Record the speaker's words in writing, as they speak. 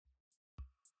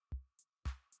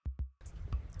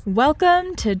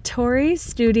Welcome to Tori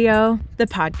Studio, the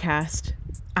podcast.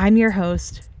 I'm your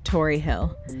host, Tori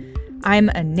Hill. I'm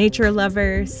a nature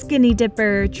lover, skinny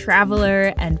dipper,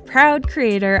 traveler, and proud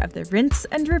creator of the Rinse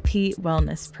and Repeat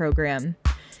Wellness Program.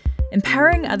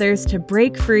 Empowering others to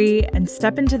break free and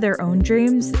step into their own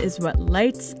dreams is what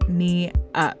lights me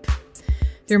up.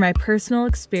 Through my personal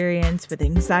experience with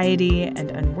anxiety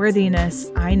and unworthiness,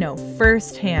 I know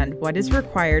firsthand what is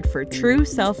required for true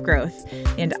self-growth,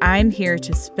 and I'm here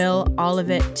to spill all of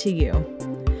it to you.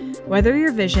 Whether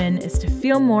your vision is to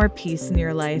feel more peace in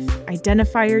your life,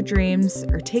 identify your dreams,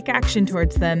 or take action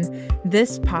towards them,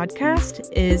 this podcast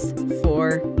is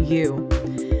for you.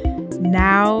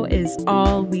 Now is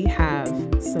all we have,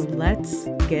 so let's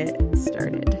get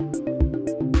started.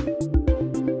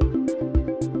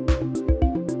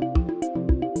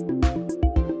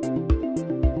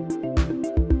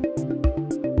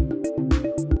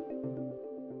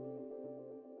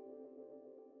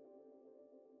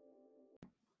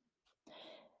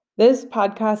 This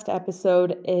podcast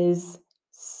episode is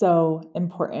so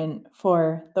important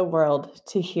for the world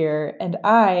to hear, and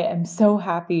I am so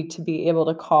happy to be able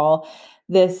to call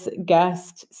this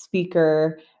guest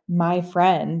speaker my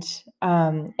friend.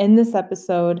 In this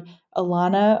episode,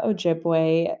 Alana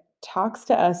Ojibwe talks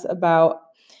to us about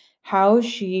how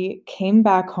she came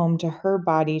back home to her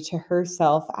body, to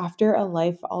herself after a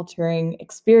life-altering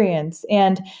experience.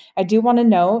 And I do want to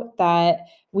note that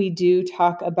we do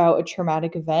talk about a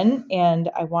traumatic event,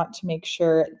 and I want to make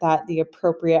sure that the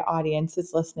appropriate audience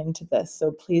is listening to this.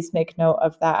 So please make note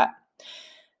of that.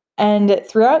 And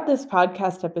throughout this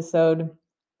podcast episode,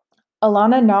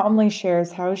 Alana not only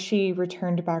shares how she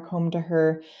returned back home to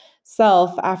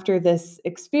herself after this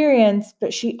experience,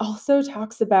 but she also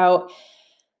talks about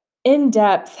in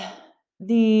depth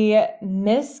the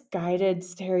misguided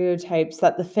stereotypes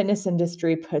that the fitness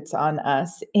industry puts on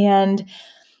us and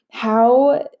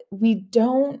how we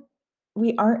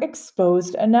aren't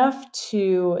exposed enough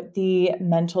to the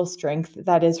mental strength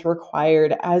that is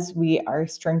required as we are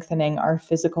strengthening our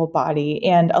physical body.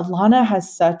 And Alana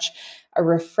has such a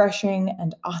refreshing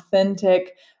and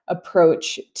authentic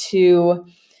approach to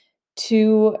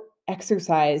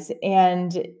exercise,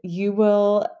 and you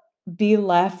will be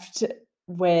left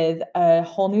with a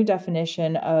whole new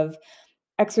definition of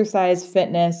exercise,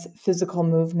 fitness, physical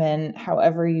movement,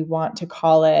 however you want to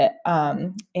call it.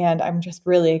 And I'm just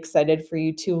really excited for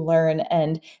you to learn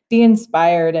and be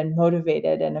inspired and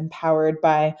motivated and empowered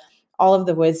by all of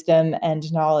the wisdom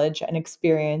and knowledge and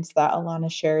experience that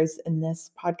Alana shares in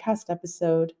this podcast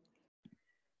episode.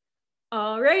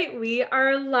 All right, we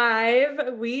are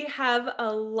live. We have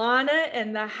Alana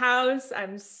in the house.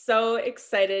 I'm so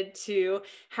excited to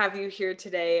have you here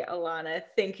today, Alana.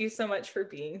 Thank you so much for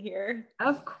being here.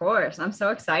 Of course, I'm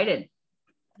so excited.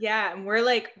 Yeah, and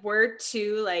we're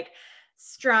two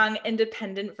strong,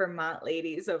 independent Vermont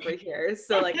ladies over here.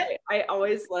 So I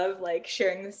always love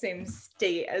sharing the same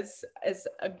state as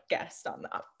a guest on the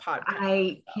podcast.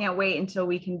 I can't wait until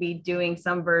we can be doing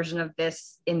some version of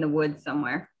this in the woods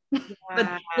somewhere.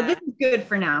 Yeah. but this is good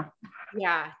for now.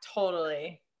 Yeah,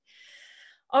 totally.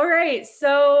 All right,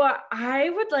 so I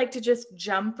would like to just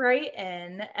jump right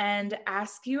in and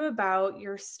ask you about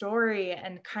your story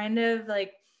and kind of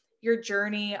your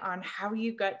journey on how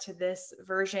you got to this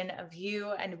version of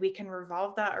you, and we can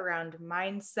revolve that around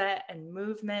mindset and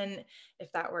movement if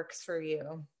that works for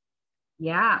you.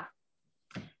 Yeah.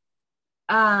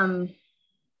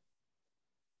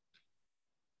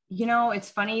 It's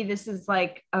funny. This is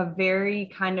like a very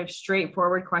kind of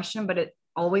straightforward question, but it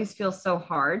always feels so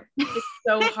hard. It's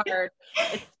so hard.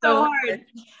 It's so hard.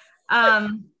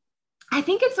 I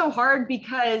think it's so hard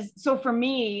because, so for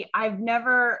me,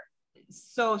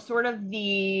 sort of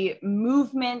the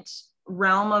movement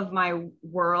realm of my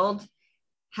world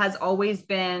has always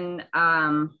been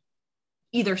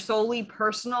either solely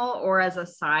personal or as a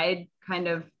side kind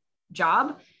of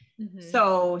job. Mm-hmm.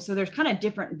 So there's kind of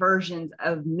different versions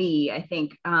of me, I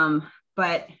think.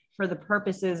 But for the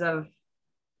purposes of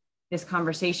this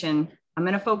conversation, I'm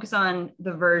going to focus on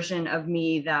the version of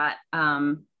me that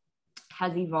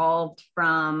has evolved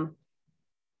from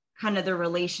kind of the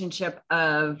relationship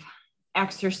of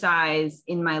exercise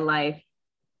in my life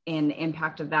and the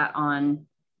impact of that on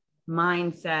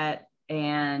mindset.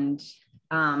 And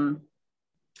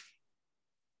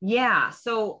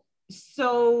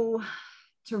so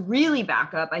to really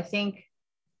back up, I think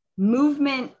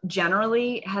movement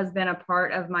generally has been a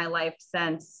part of my life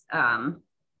since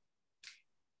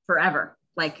forever.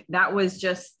 Like that was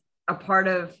just a part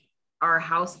of our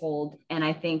household, and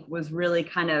I think was really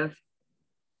kind of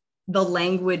the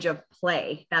language of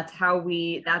play. That's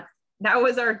that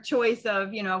was our choice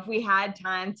of, you know, if we had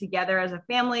time together as a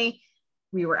family,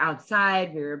 we were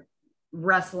outside, we were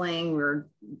wrestling, we were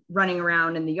running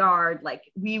around in the yard. Like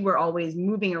we were always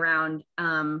moving around,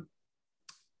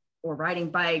 or riding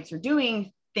bikes or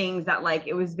doing things that like,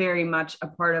 it was very much a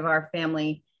part of our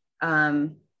family,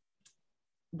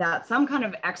 that some kind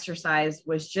of exercise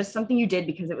was just something you did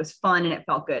because it was fun and it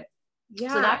felt good.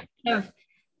 Yeah. So that kind of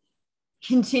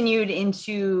continued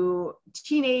into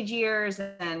teenage years,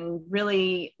 and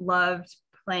really loved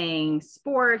playing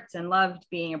sports and loved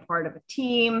being a part of a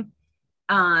team.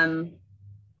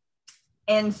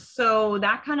 And so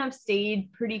that kind of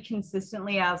stayed pretty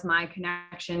consistently as my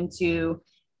connection to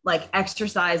like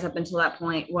exercise up until that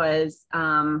point was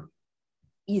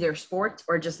either sports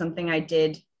or just something I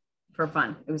did for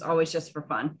fun. It was always just for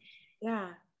fun. Yeah.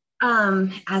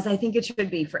 As I think it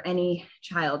should be for any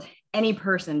child, any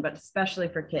person, but especially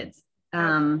for kids.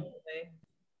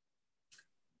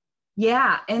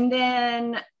 Yeah.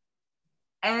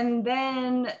 And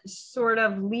then sort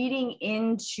of leading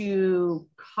into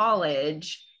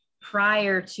college,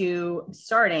 prior to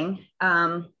starting,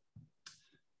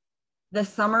 the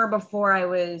summer before, I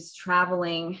was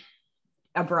traveling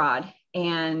abroad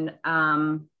and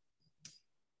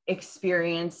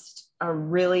experienced a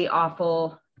really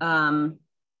awful, I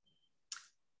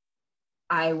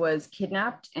was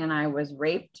kidnapped and I was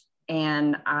raped,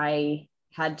 and I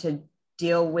had to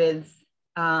deal with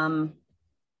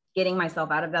getting myself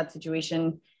out of that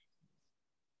situation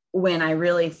when I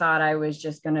really thought I was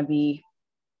just going to be,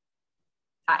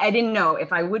 I didn't know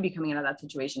if I would be coming out of that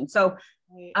situation. So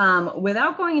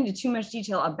without going into too much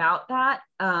detail about that,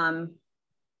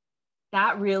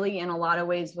 that really in a lot of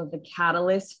ways was the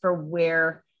catalyst for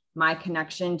where my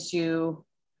connection to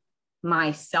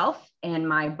myself and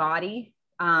my body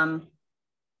kind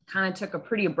of took a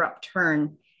pretty abrupt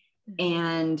turn.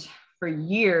 And for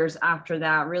years after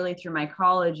that, really through my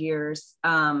college years,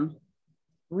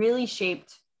 really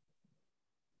shaped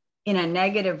in a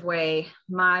negative way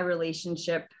my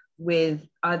relationship with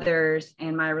others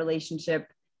and my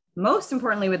relationship, most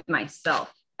importantly, with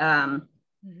myself. I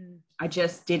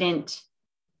just didn't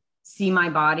see my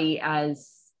body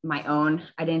as my own.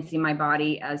 I didn't see my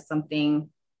body as something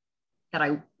that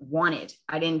I wanted.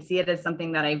 I didn't see it as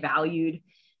something that I valued.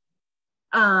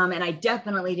 And I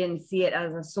definitely didn't see it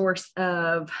as a source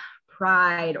of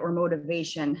pride or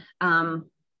motivation. And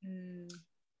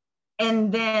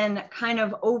then kind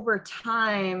of over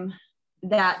time,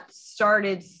 that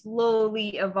started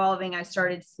slowly evolving. I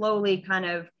started slowly kind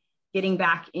of getting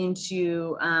back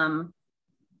into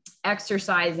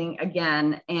exercising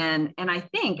again. And I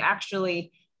think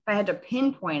actually, if I had to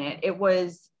pinpoint it, it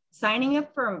was signing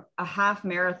up for a half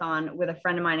marathon with a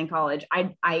friend of mine in college.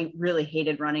 I really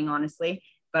hated running, honestly,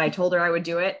 but I told her I would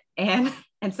do it. And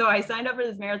so I signed up for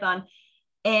this marathon,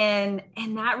 and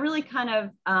that really kind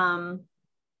of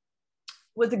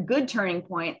was a good turning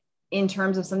point in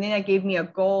terms of something that gave me a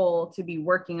goal to be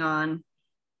working on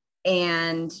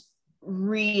and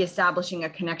reestablishing a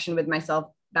connection with myself.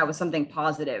 That was something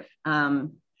positive,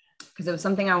 because it was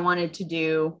something I wanted to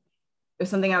do. It was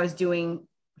something I was doing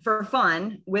for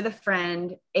fun with a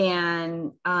friend,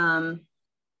 and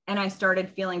I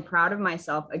started feeling proud of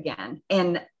myself again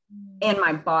and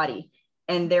my body.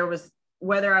 And there was,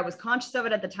 whether I was conscious of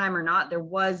it at the time or not, there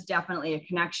was definitely a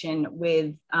connection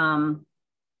with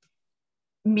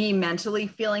me mentally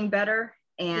feeling better,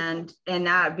 and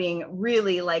that being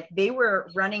really like they were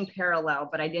running parallel,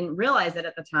 but I didn't realize it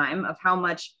at the time of how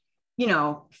much, you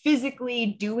know,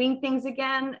 physically doing things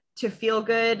again to feel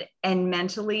good and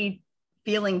mentally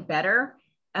feeling better.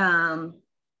 I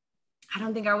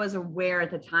don't think I was aware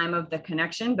at the time of the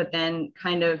connection, but then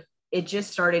kind of it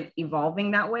just started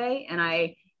evolving that way. And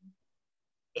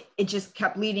it just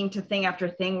kept leading to thing after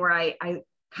thing where I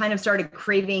kind of started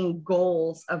craving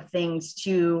goals of things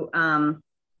to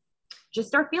just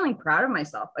start feeling proud of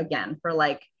myself again, for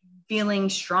like feeling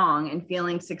strong and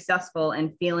feeling successful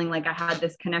and feeling like I had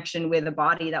this connection with a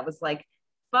body that was like,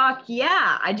 fuck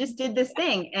yeah, I just did this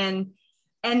thing. And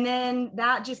then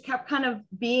that just kept kind of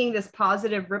being this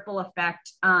positive ripple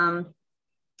effect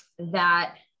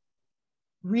that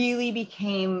really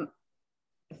became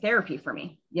therapy for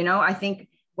me. You know, I think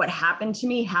what happened to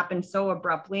me happened so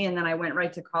abruptly, and then I went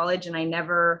right to college and I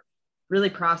never really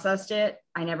processed it.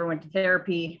 I never went to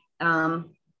therapy.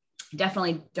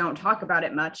 Definitely don't talk about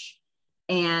it much.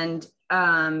 And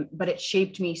but it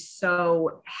shaped me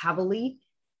so heavily.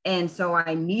 And so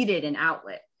I needed an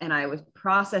outlet, and I was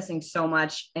processing so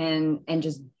much and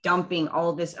just dumping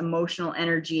all this emotional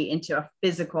energy into a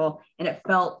physical, and it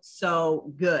felt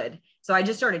so good. So I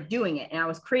just started doing it, and I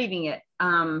was craving it.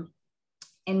 And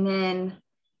then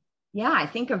yeah, I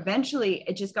think eventually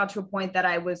it just got to a point that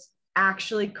I was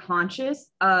actually conscious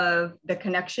of the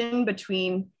connection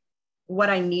between what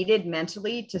I needed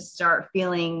mentally to start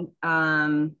feeling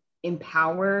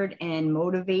empowered and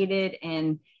motivated,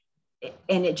 and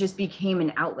it just became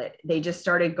an outlet. They just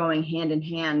started going hand in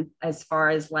hand as far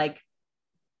as like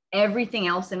everything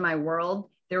else in my world.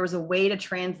 There was a way to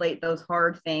translate those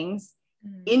hard things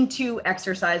into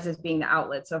exercise as being the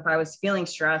outlet. So if I was feeling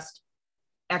stressed,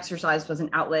 exercise was an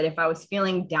outlet. If I was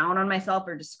feeling down on myself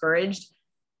or discouraged,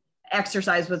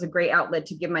 exercise was a great outlet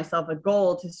to give myself a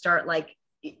goal to start, like,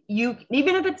 you,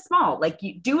 even if it's small, like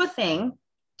you do a thing,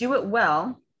 do it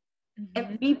well,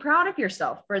 and be proud of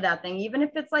yourself for that thing, even if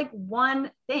it's like one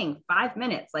thing, 5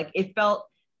 minutes. Like, it felt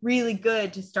really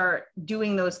good to start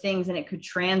doing those things, and it could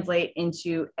translate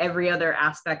into every other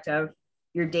aspect of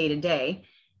your day to day.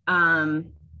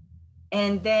 And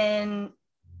then,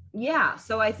 yeah,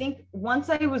 so I think once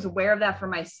I was aware of that for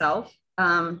myself,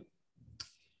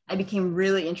 I became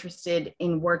really interested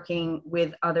in working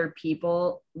with other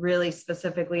people, really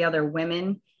specifically other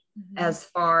women, as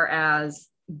far as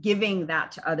giving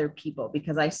that to other people,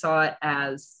 because I saw it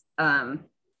as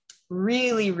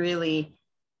really, really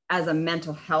as a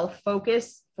mental health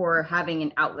focus for having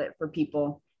an outlet for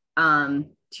people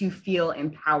to feel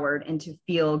empowered and to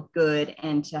feel good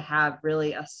and to have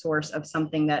really a source of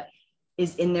something that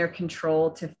is in their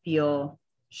control to feel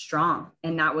strong.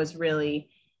 And that was really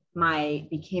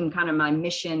became kind of my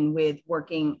mission with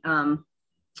working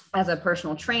as a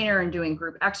personal trainer and doing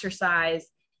group exercise,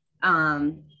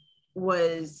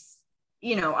 was,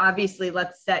 obviously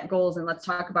let's set goals and let's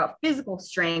talk about physical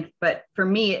strength. But for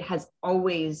me, it has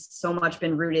always so much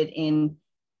been rooted in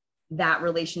that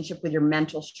relationship with your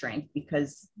mental strength,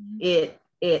 because it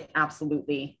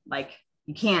absolutely, like,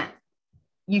 you can't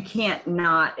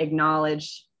not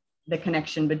acknowledge the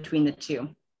connection between the two.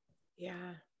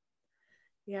 Yeah.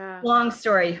 Long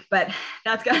story, but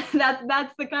that's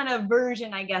the kind of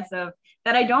version, I guess, of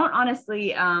that I don't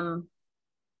honestly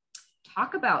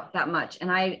talk about that much.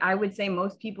 And I would say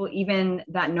most people, even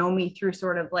that know me through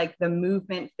sort of like the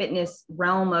movement fitness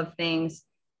realm of things,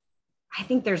 I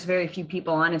think there's very few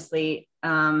people, honestly,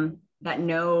 that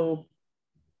know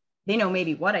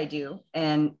maybe what I do,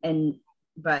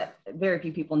 but very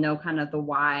few people know kind of the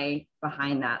why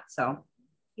behind that. So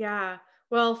yeah.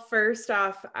 Well, first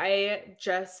off, I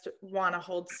just want to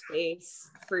hold space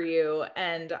for you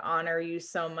and honor you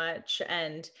so much.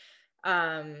 And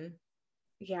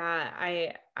yeah,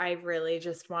 I really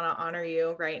just want to honor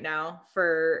you right now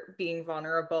for being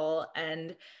vulnerable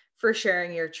and for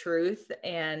sharing your truth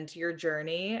and your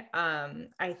journey.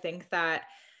 I think that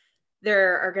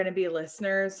there are going to be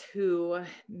listeners who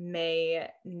may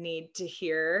need to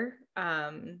hear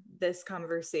this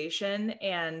conversation,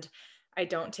 and I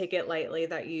don't take it lightly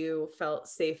that you felt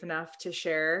safe enough to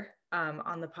share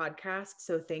on the podcast.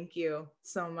 So thank you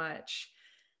so much.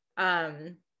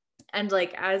 And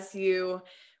like, as you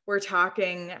were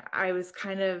talking, I was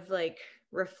kind of like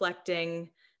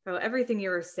reflecting about everything you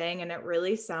were saying, and it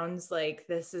really sounds like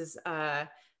this is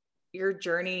your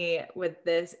journey with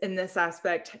this in this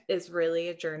aspect is really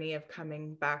a journey of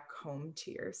coming back home to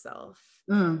yourself.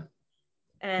 And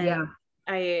yeah,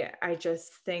 I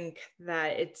just think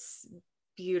that it's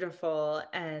beautiful.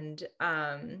 And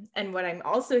what I'm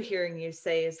also hearing you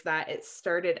say is that it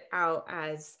started out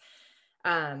as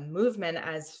movement,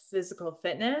 as physical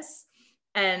fitness,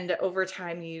 and over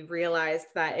time you realized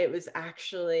that it was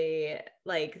actually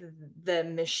like the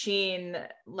machine,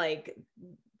 like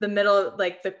the middle,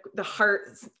 like the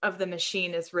heart of the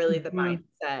machine is really the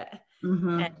mindset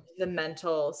and the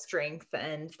mental strength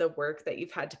and the work that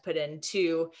you've had to put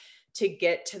into to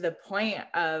get to the point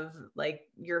of like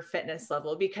your fitness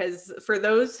level. Because for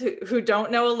those who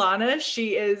don't know Alana,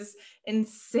 she is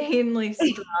insanely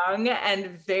strong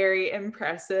and very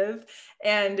impressive.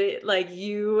 And like,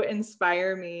 you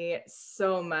inspire me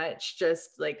so much,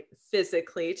 just like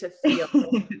physically, to feel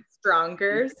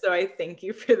stronger. So I thank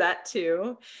you for that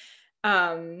too.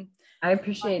 I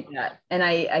appreciate that. And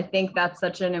I think that's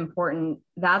such an important,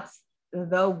 that's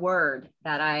the word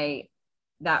that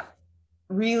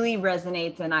really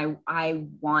resonates. And I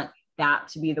want that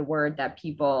to be the word that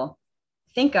people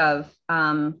think of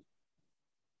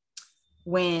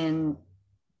when,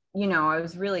 I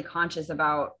was really conscious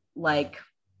about, like,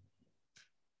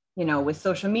 with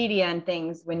social media and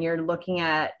things, when you're looking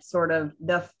at sort of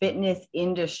the fitness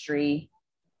industry,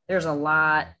 there's a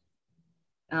lot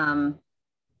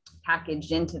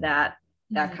packaged into that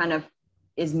kind of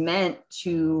is meant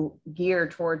to gear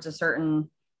towards a certain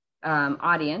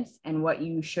audience and what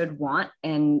you should want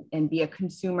and be a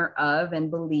consumer of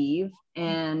and believe.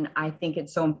 And I think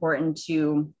it's so important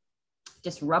to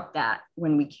disrupt that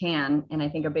when we can. And I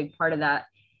think a big part of that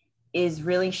is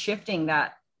really shifting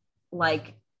that,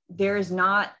 like, there's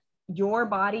not your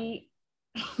body,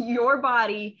 your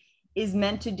body is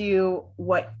meant to do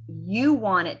what you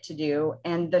want it to do.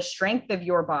 And the strength of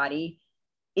your body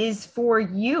is for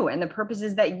you and the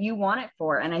purposes that you want it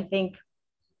for. And I think,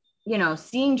 you know,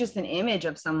 seeing just an image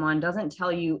of someone doesn't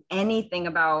tell you anything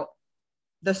about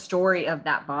the story of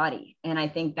that body. And I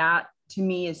think that to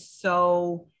me is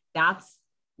so, that's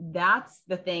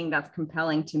the thing that's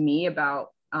compelling to me about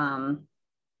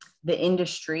the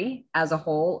industry as a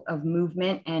whole of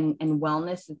movement and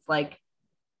wellness. It's like,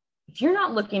 if you're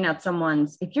not looking at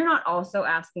someone's, if you're not also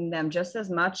asking them just as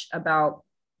much about,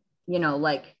 you know,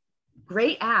 like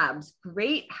great abs,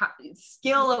 great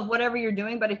skill of whatever you're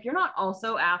doing, but if you're not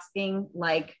also asking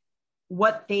like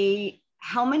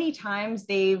how many times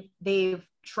they've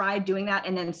tried doing that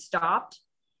and then stopped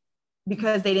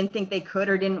because they didn't think they could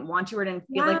or didn't want to or didn't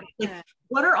feel like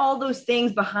what are all those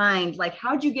things behind? Like,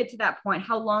 how'd you get to that point?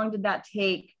 How long did that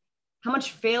take? How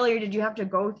much failure did you have to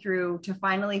go through to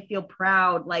finally feel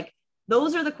proud? Like,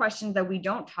 those are the questions that we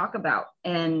don't talk about.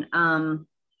 And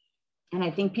I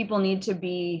think people need to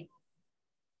be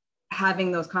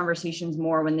having those conversations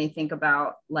more when they think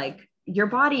about, like, your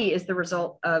body is the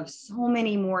result of so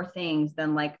many more things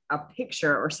than like a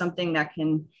picture or something that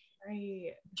can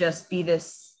just be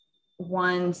this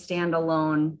one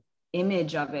standalone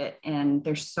image of it. And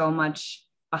there's so much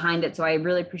behind it. So I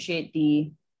really appreciate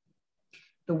the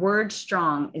word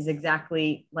strong is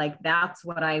exactly like, that's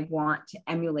what I want to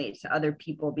emulate to other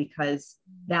people, because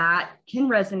that can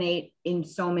resonate in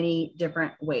so many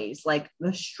different ways. Like,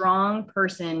 the strong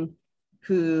person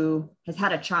who has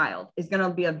had a child is going to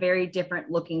be a very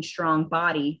different looking, strong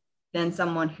body than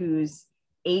someone who's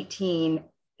 18,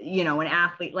 you know, an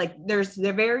athlete. Like, they're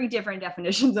very different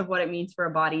definitions of what it means for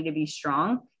a body to be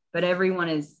strong, but everyone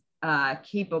is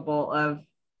capable of,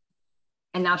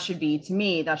 and that should be, to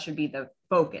me, that should be the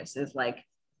focus, is like,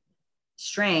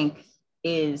 strength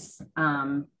is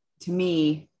to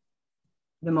me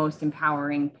the most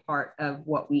empowering part of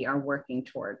what we are working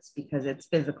towards, because it's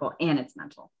physical and it's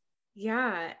mental.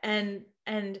 Yeah. And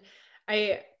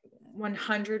I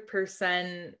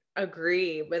 100%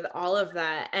 agree with all of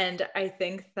that. And I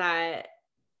think that,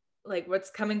 like, what's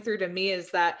coming through to me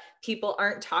is that people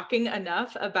aren't talking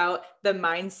enough about the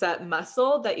mindset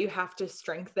muscle that you have to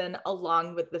strengthen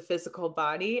along with the physical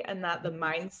body, and that the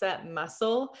mindset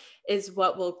muscle is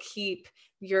what will keep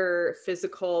your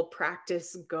physical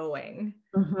practice going.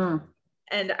 Mm-hmm.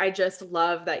 And I just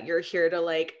love that you're here to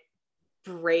like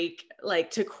break,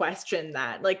 like, to question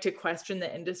that, like, to question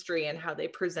the industry and how they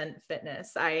present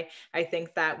fitness. I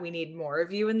think that we need more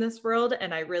of you in this world,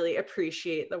 and I really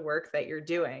appreciate the work that you're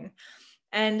doing.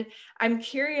 And I'm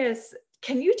curious,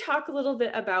 can you talk a little bit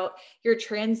about your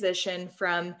transition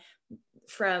from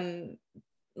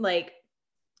like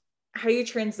how you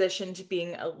transitioned to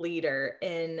being a leader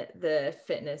in the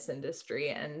fitness industry,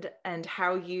 and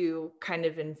how you kind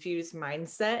of infuse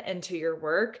mindset into your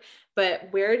work? But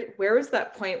where was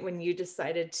that point when you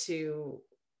decided to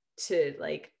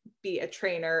like be a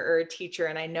trainer or a teacher?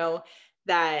 And I know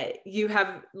that you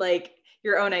have like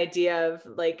your own idea of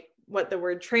like what the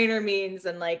word trainer means,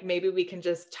 and like maybe we can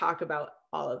just talk about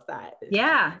all of that.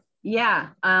 Yeah.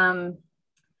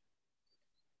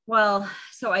 Well,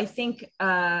 so I think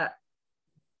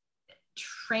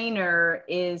trainer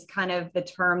is kind of the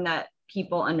term that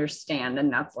people understand,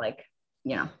 and that's like,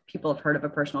 you know, people have heard of a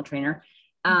personal trainer.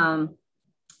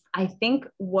 I think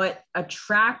what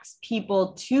attracts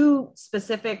people to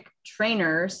specific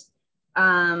trainers,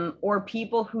 or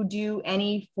people who do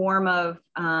any form of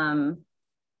kind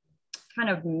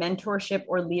of mentorship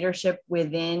or leadership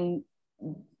within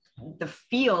the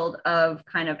field of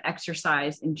kind of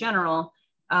exercise in general,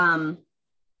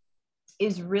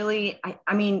 is really,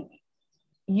 I mean,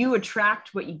 you attract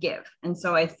what you give. And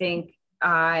so I think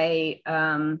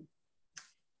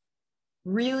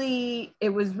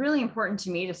it was really important to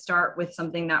me to start with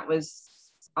something that was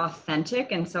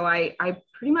authentic. And so I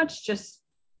pretty much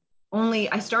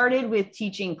I started with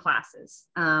teaching classes,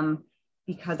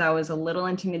 because I was a little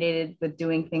intimidated with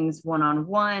doing things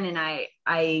one-on-one. And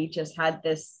I just had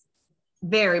this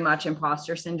very much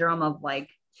imposter syndrome of like,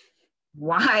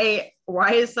 why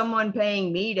is someone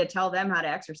paying me to tell them how to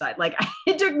exercise? Like,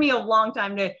 it took me a long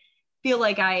time to feel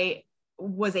like I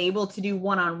was able to do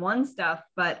one-on-one stuff,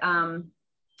 but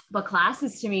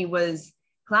classes to me was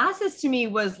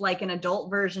like an adult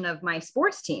version of my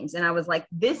sports teams. And I was like,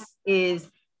 this is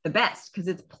the best because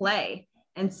it's play.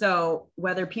 And so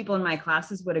whether people in my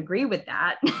classes would agree with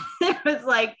that, it was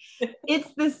like,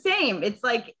 it's the same. It's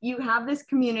like, you have this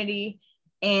community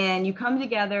and you come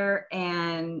together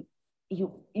and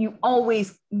you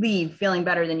always leave feeling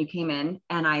better than you came in.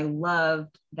 And I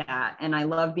loved that. And I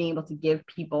love being able to give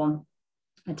people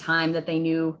a time that they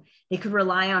knew they could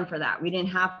rely on for that. We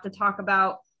didn't have to talk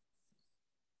about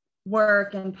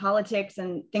work and politics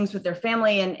and things with their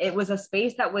family. And it was a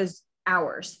space that was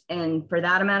ours. And for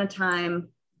that amount of time,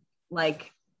 like,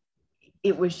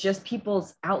 it was just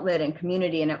people's outlet and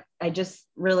community. And I just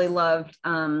really loved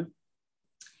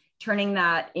turning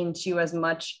that into as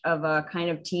much of a kind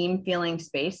of team feeling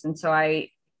space. And so I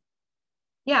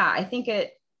think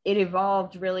it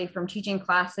evolved really from teaching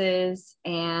classes.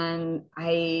 And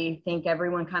I think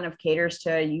everyone kind of caters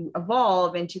to, you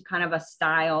evolve into kind of a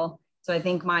style. So I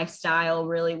think my style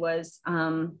really was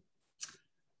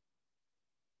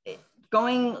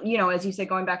going, you know, as you said,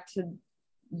 going back to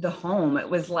the home. It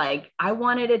was like, I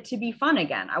wanted it to be fun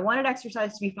again. I wanted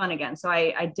exercise to be fun again. So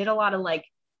I did a lot of, like,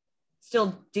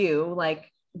 still do,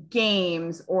 like,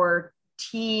 games or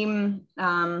team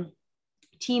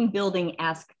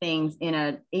building-esque things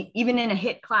even in a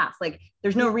HIIT class. Like,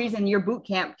 there's no reason your boot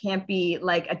camp can't be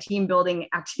like a team building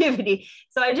activity.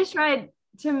 So I just tried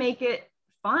to make it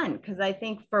fun, because I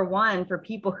think, for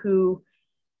people who,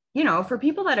 you know, for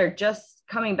people that are just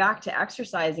coming back to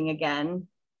exercising again,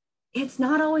 it's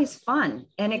not always fun,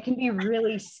 and it can be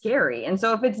really scary. And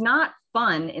so if it's not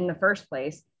fun in the first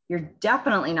place, you're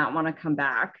definitely not want to come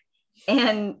back.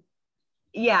 And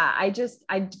yeah,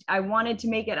 I wanted to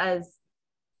make it as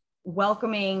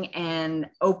welcoming and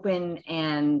open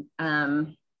and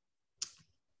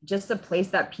just a place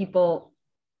that people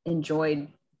enjoyed,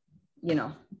 you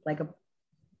know, like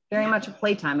very much a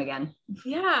playtime again.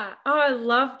 Yeah. Oh, I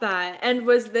love that. And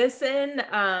was this in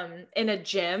a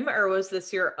gym, or was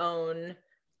this your own,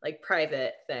 like,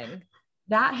 private thing?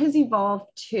 That has evolved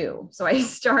too. So I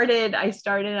started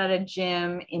at a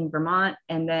gym in Vermont,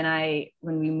 and then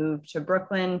when we moved to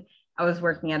Brooklyn, I was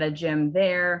working at a gym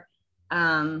there.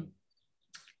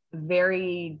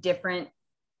 Very different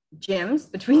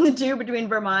gyms between the two, between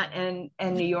Vermont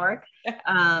and New York.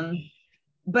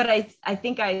 But I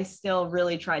think I still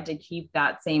really tried to keep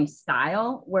that same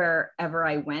style wherever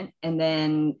I went. And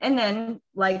then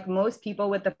like most people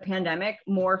with the pandemic,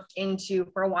 morphed into,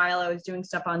 for a while, I was doing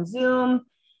stuff on Zoom.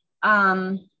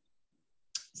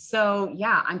 So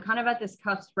yeah, I'm kind of at this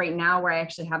cusp right now where I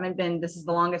actually this is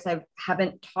the longest I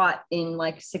haven't taught in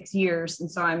like 6 years.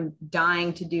 And so I'm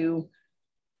dying to do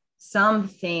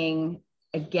something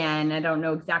again. I don't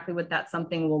know exactly what that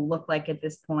something will look like at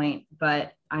this point,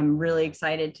 but I'm really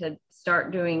excited to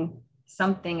start doing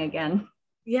something again.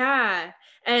 Yeah.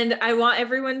 And I want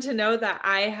everyone to know that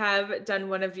I have done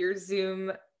one of your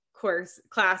Zoom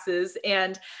classes.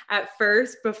 And at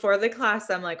first, before the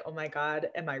class, I'm like, oh my God,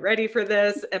 am I ready for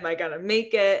this? Am I gonna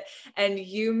make it? And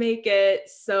you make it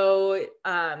so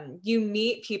you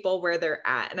meet people where they're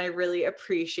at. And I really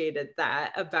appreciated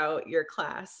that about your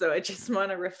class. So I just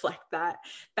want to reflect that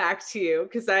back to you,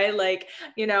 because I, like,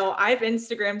 you know, I've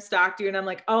Instagram stalked you and I'm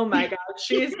like, oh my God,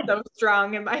 she's so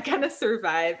strong. Am I gonna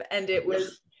survive? And it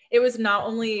was not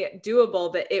only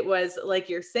doable, but it was, like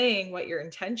you're saying, what your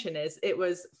intention is. It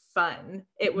was fun.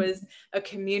 It was a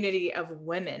community of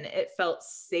women. It felt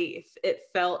safe. It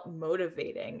felt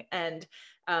motivating. And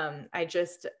I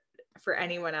just, for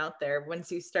anyone out there,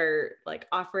 once you start, like,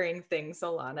 offering things,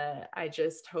 Alana, I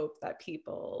just hope that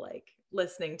people, like,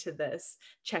 listening to this,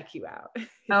 check you out.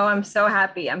 Oh, I'm so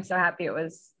happy. It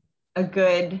was a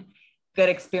good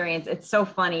experience. It's so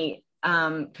funny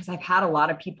because I've had a lot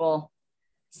of people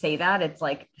say that. It's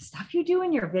like, the stuff you do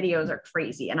in your videos are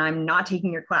crazy, and I'm not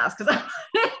taking your class because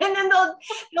and then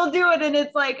they'll do it, and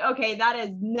it's like, okay, that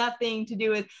has nothing to do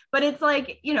with, but it's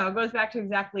like, you know, it goes back to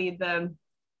exactly the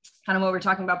kind of what we were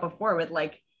talking about before, with,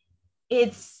 like,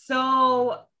 it's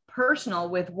so personal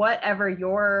with whatever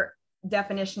your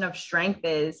definition of strength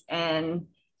is. And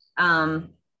and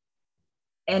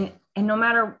no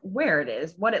matter where it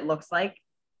is, what it looks like,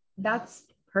 that's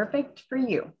perfect for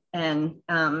you. And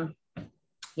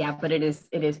yeah, but it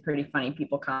is pretty funny.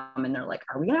 People come and they're like,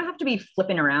 are we gonna have to be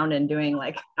flipping around and doing,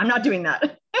 like, I'm not doing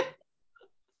that.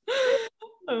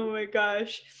 Oh my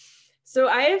gosh. So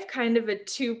I have kind of a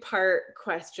two-part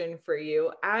question for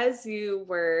you. As you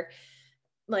were,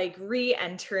 like,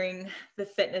 re-entering the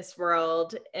fitness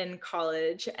world in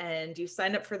college and you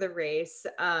signed up for the race,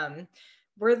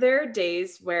 were there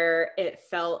days where it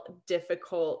felt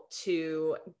difficult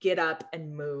to get up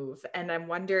and move? And I'm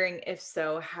wondering, if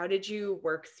so, how did you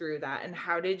work through that? And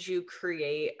how did you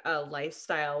create a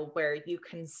lifestyle where you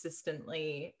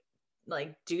consistently,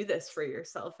 like, do this for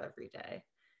yourself every day?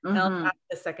 And I'll Mm-hmm. ask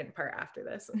the second part after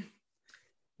this.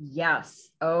 Yes.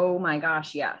 Oh my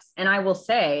gosh, yes. And I will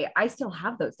say, I still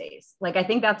have those days. Like, I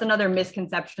think that's another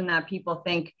misconception that people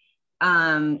think,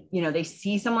 they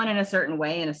see someone in a certain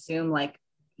way and assume like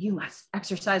you must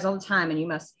exercise all the time and you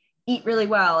must eat really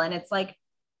well. And it's like,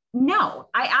 no,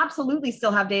 I absolutely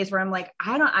still have days where I'm like,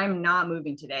 I'm not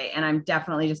moving today. And I'm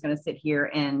definitely just going to sit here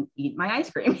and eat my ice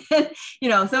cream.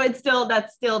 So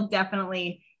that's still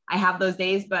definitely, I have those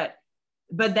days, but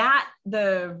that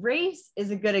the race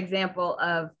is a good example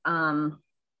of,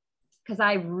 because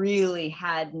I really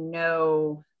had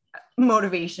no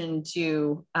motivation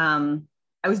to,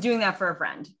 I was doing that for a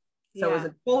friend. So it was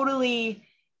a totally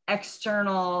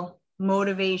external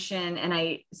motivation.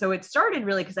 So it started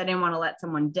really because I didn't want to let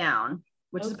someone down,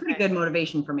 which is a pretty good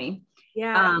motivation for me.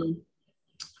 Yeah.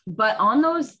 But on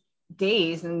those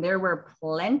days, and there were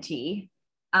plenty,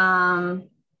 I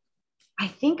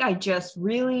think I just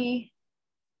really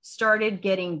started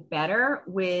getting better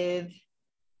with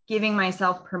giving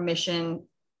myself permission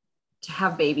to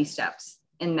have baby steps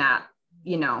in that,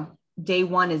 day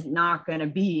one is not going to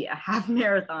be a half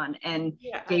marathon, and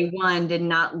day one did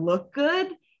not look good.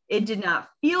 It did not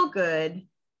feel good,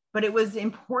 but it was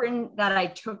important that I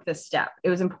took the step.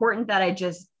 It was important that I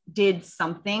just did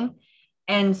something.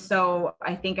 And so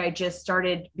I think I just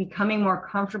started becoming more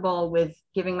comfortable with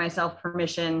giving myself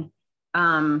permission,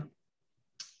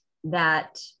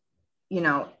 that,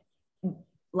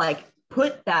 like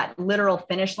put that literal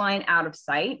finish line out of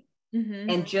sight,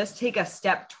 and just take a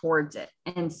step towards it.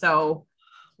 And so,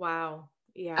 wow.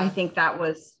 Yeah. I think that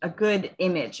was a good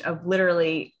image of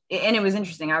literally, and it was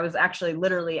interesting. I was actually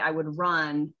literally, I would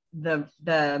run the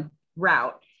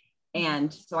route.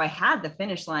 And so I had the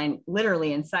finish line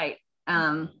literally in sight.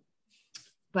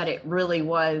 But it really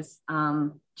was,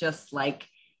 just like,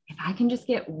 if I can just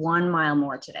get 1 mile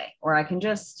more today, or I can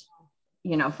just,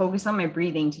 focus on my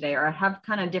breathing today, or I have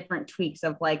kind of different tweaks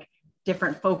of like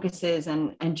different focuses,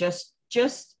 and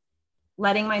just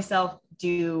letting myself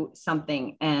do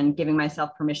something and giving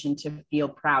myself permission to feel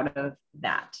proud of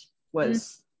that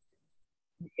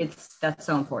that's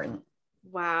so important.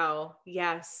 Wow.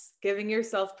 Yes. Giving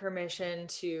yourself permission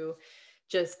to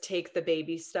just take the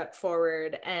baby step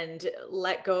forward and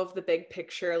let go of the big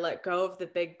picture, let go of the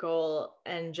big goal,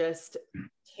 and just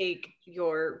take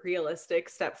your realistic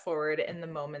step forward in the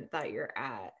moment that you're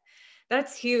at.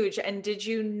 That's huge. And did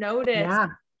you notice,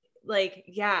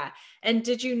 and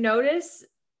did you notice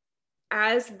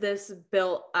as this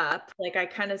built up, like I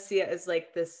kind of see it as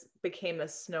like this became a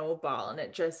snowball, and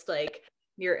it just like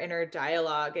your inner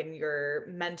dialogue and your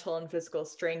mental and physical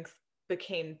strength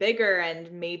became bigger,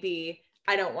 and maybe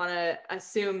I don't want to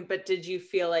assume, but did you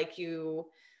feel like you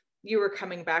were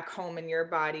coming back home in your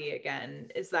body again?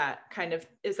 Is that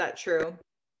true?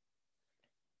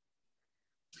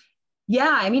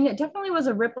 Yeah, I mean, it definitely was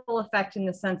a ripple effect in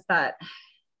the sense that,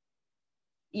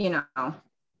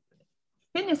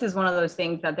 fitness is one of those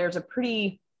things that there's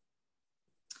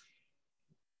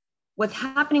what's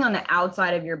happening on the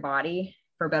outside of your body,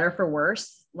 for better, for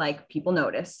worse, like people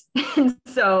notice. And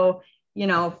so,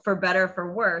 for better,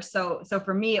 for worse. So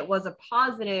for me, it was a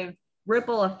positive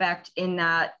ripple effect in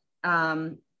that,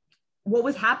 what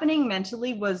was happening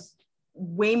mentally was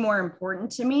way more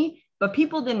important to me, but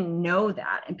people didn't know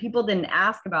that, and people didn't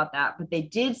ask about that, but they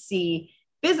did see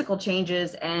physical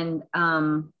changes. And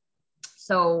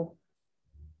so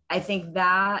I think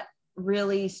that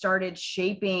really started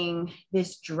shaping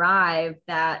this drive,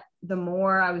 that the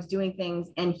more I was doing things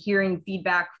and hearing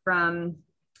feedback from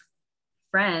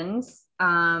friends,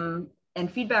 and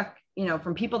feedback,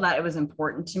 from people that it was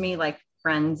important to me, like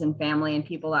friends and family and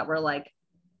people that were like,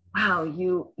 wow,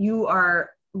 you are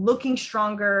looking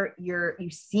stronger, you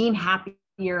seem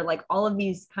happier, like all of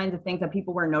these kinds of things that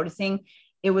people were noticing.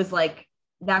 It was like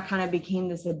that kind of became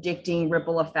this addicting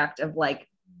ripple effect of like,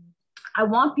 I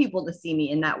want people to see me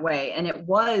in that way. And it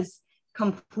was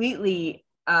completely,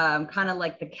 kind of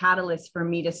like the catalyst for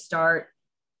me to start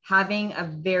having a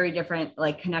very different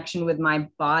like connection with my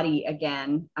body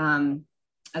again.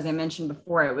 As I mentioned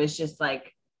before, it was just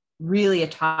like really a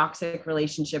toxic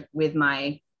relationship with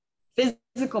my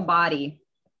physical body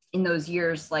in those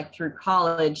years, like through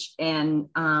college. And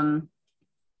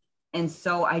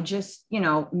so I just,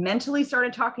 mentally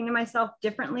started talking to myself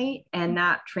differently, and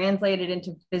that translated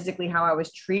into physically how I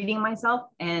was treating myself.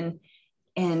 And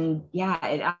yeah,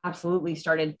 it absolutely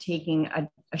started taking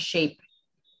a shape,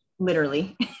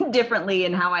 literally differently,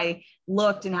 in how I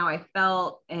looked and how I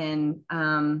felt. And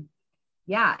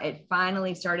yeah, it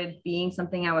finally started being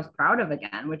something I was proud of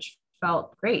again, which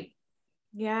felt great.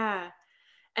 Yeah.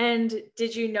 And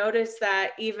did you notice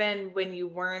that even when you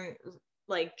weren't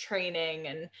like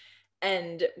training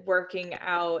and working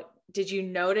out, did you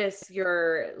notice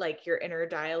your inner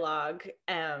dialogue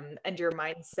and your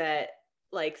mindset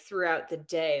like throughout the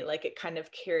day, like it kind of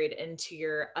carried into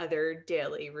your other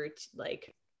daily route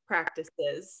like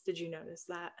practices? Did you notice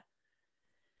that?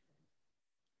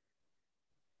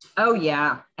 Oh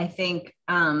yeah, I think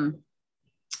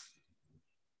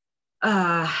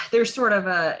there's sort of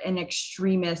an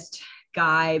extremist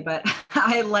guy, but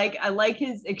I like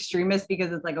his extremist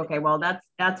because it's like, okay, well,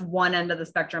 that's one end of the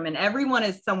spectrum, and everyone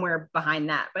is somewhere behind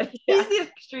that, but he's the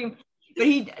extreme.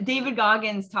 But David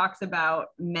Goggins talks about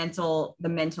the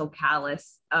mental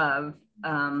callus of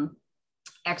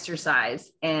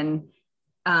exercise, and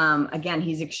again,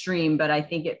 he's extreme, but I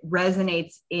think it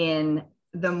resonates in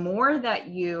the more that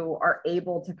you are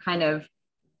able to kind of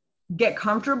get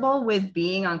comfortable with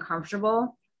being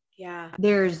uncomfortable. Yeah.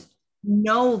 There's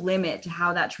no limit to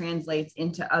how that translates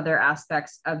into other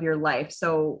aspects of your life.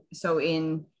 So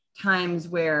in times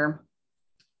where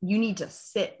you need to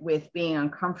sit with being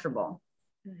uncomfortable,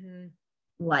 mm-hmm.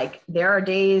 like there are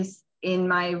days in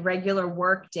my regular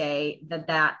work day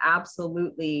that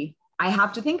absolutely, I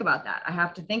have to think about that. I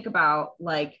have to think about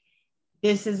like,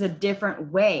 this is a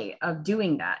different way of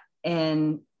doing that.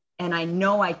 And I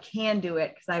know I can do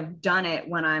it because I've done it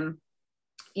when I'm,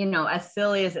 as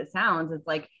silly as it sounds, it's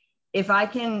like, if I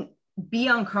can be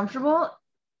uncomfortable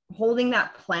holding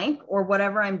that plank or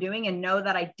whatever I'm doing and know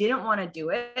that I didn't want to do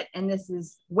it, and this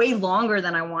is way longer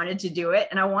than I wanted to do it,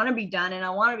 and I want to be done and I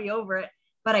want to be over it,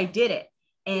 but I did it.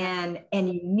 And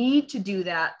you need to do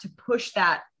that to push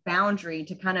that boundary,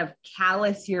 to kind of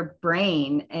callous your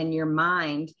brain and your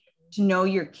mind to know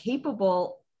you're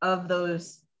capable of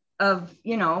those, of,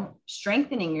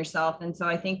 strengthening yourself. And so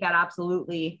I think that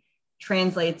absolutely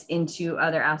translates into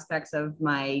other aspects of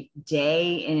my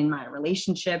day and in my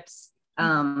relationships.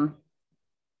 Yeah,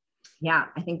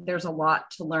 I think there's a lot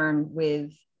to learn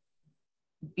with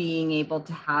being able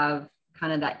to have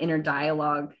kind of that inner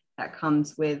dialogue that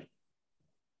comes with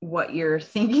what you're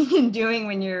thinking and doing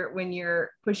when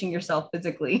you're pushing yourself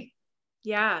physically.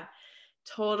 Yeah,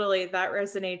 totally. That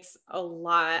resonates a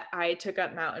lot. I took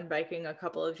up mountain biking a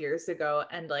couple of years ago,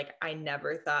 and like I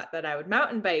never thought that I would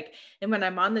mountain bike. And when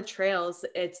I'm on the trails,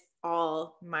 it's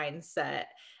all mindset.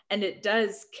 And it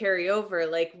does carry over.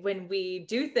 Like when we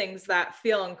do things that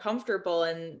feel uncomfortable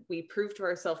and we prove to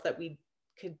ourselves that we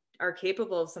are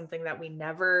capable of something that we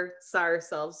never saw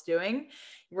ourselves doing,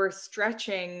 we're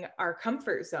stretching our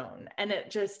comfort zone, and it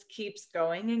just keeps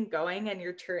going and going. And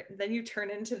then you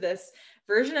turn into this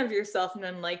version of yourself. And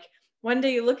then like one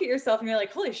day you look at yourself and you're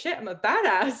like, holy shit, I'm a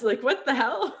badass. Like, what the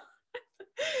hell?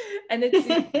 And it's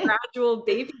these gradual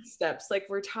baby steps like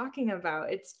we're talking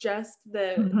about. It's just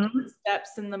the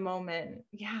steps in the moment.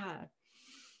 Yeah.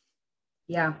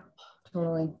 Yeah,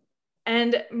 totally.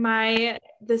 And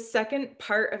the second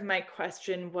part of my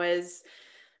question was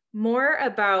more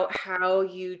about how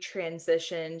you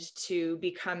transitioned to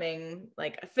becoming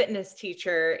like a fitness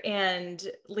teacher and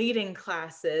leading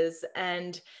classes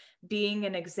and being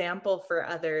an example for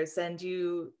others. And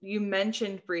you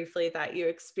mentioned briefly that you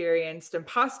experienced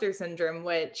imposter syndrome,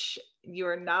 which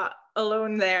you're not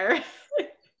alone there.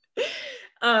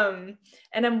 And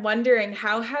I'm wondering,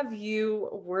 how have you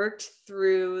worked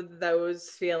through those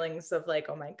feelings of like,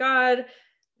 oh my God,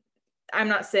 I'm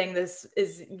not saying this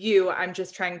is you, I'm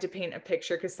just trying to paint a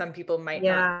picture because some people might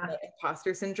not know what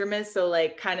imposter syndrome is. So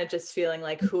like kind of just feeling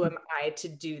like, who am I to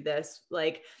do this?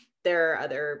 Like there are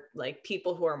other like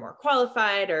people who are more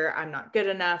qualified, or I'm not good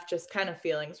enough, just kind of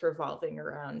feelings revolving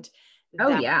around that.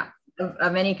 Oh yeah.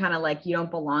 Of any kind of like, you don't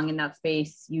belong in that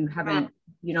space. You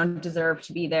don't deserve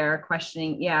to be there,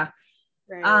 questioning. Yeah.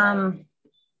 Right.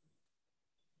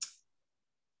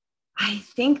 I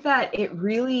think that it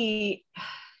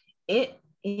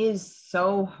is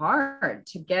so hard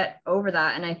to get over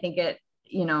that. And I think it,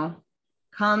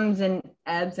 comes in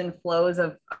ebbs and flows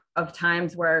of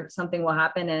times where something will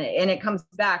happen and it comes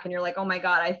back and you're like, oh my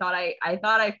God, I thought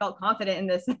I felt confident in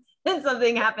this and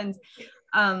something happens.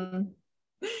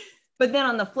 But then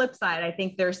on the flip side, I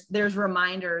think there's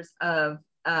reminders of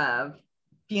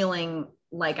feeling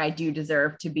like I do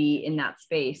deserve to be in that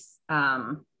space.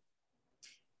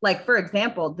 Like, for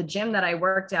example, the gym that I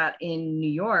worked at in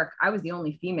New York, I was the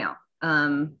only female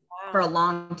for a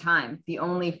long time, the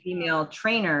only female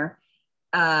trainer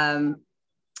at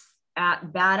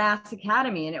Badass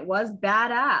Academy. And it was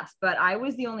badass, but I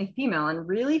was the only female and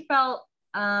really felt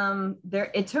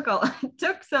it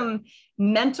took some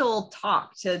mental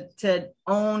talk to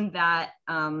own that.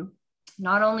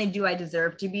 Not only do I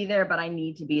deserve to be there, but I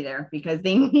need to be there because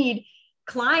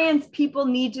people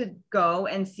need to go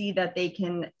and see that they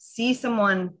can see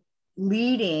someone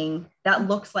leading that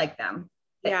looks like them,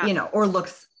 or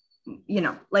looks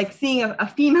like seeing a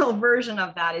female version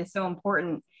of that is so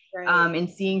important. Right. And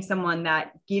seeing someone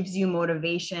that gives you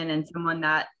motivation and someone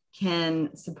that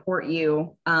can support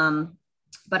you.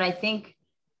 But I think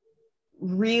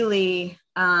really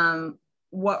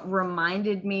what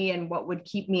reminded me and what would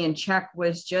keep me in check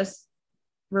was just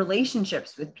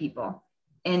relationships with people,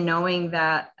 and knowing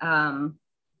that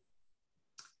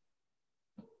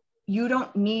you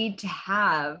don't need to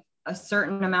have a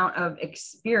certain amount of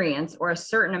experience or a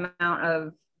certain amount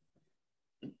of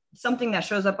something that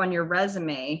shows up on your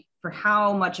resume for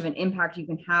how much of an impact you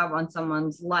can have on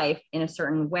someone's life in a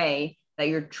certain way that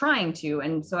you're trying to.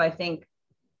 And so I think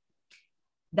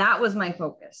that was my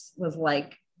focus, was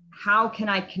like, how can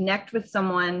I connect with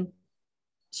someone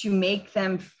to make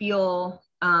them feel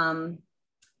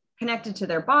connected to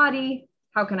their body?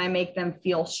 How can I make them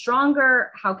feel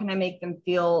stronger? How can I make them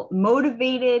feel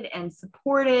motivated and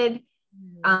supported?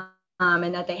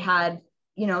 And that they had,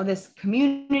 this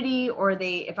community, or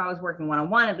if I was working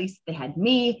one-on-one, at least they had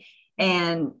me.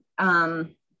 And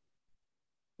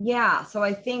so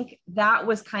I think that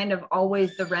was kind of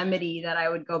always the remedy that I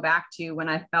would go back to when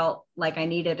I felt like I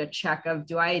needed a check of,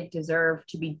 do I deserve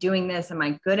to be doing this? Am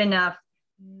I good enough?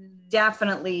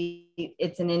 Definitely,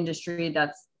 it's an industry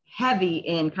that's heavy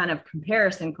in kind of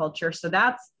comparison culture. So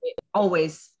that's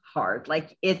always hard.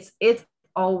 Like it's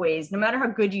always, no matter how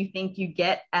good you think you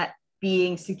get at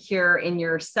being secure in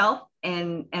yourself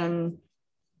and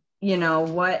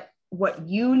what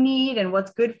you need and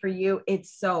what's good for you,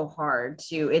 it's so hard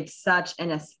it's such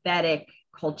an aesthetic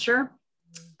culture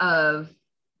of,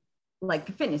 like,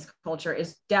 the fitness culture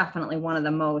is definitely one of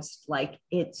the most, like,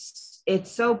 it's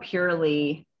so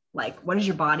purely like, what does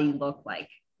your body look like?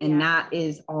 And that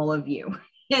is all of you.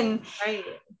 And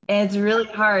it's really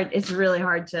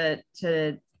hard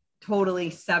to totally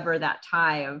sever that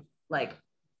tie of, like,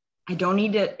 I don't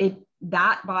need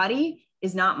that body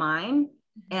is not mine.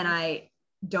 And I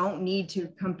don't need to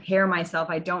compare myself.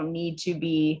 I don't need to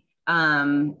be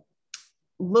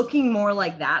looking more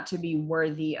like that to be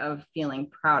worthy of feeling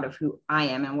proud of who I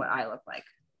am and what I look like.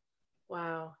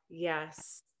 Wow.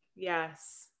 Yes.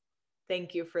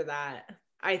 Thank you for that.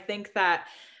 I think that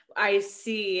I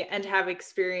see and have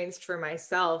experienced for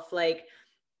myself, like,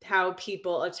 how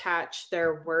people attach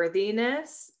their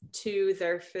worthiness to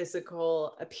their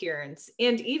physical appearance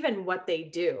and even what they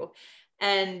do.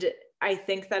 And I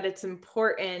think that it's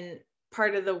important.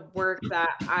 Part of the work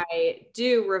that I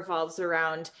do revolves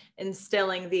around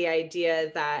instilling the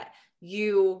idea that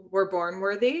you were born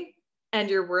worthy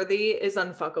and your worthy is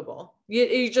unfuckable.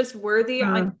 You're just worthy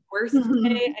on your worst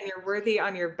day, and you're worthy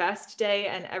on your best day,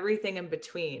 and everything in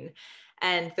between.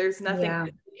 And there's nothing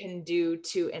that you can do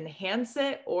to enhance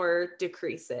it or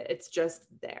decrease it. It's just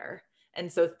there. And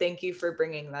so thank you for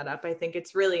bringing that up. I think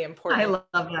it's really important. I love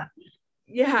that.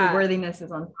 Yeah. The worthiness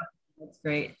is on. That's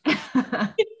great.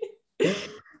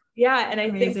 Yeah. And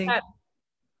I think that,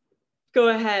 go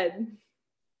ahead.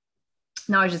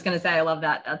 No, I was just going to say, I love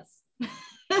that.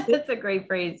 That's a great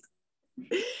phrase.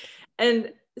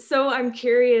 And so I'm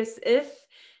curious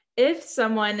if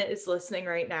someone is listening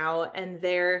right now and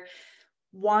they're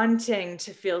wanting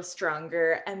to feel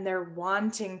stronger and they're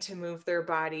wanting to move their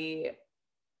body,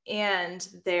 and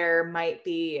there might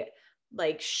be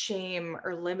like shame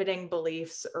or limiting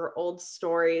beliefs or old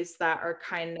stories that are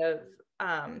kind of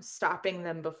stopping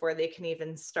them before they can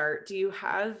even start, do you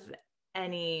have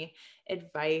any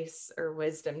advice or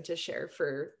wisdom to share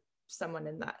for someone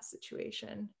in that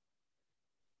situation?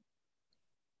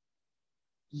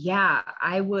 Yeah,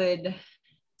 I would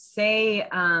say,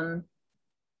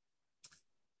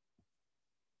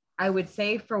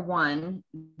 for one,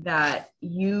 that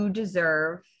you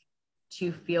deserve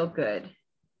to feel good,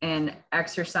 and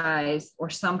exercise or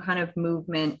some kind of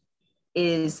movement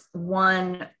is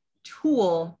one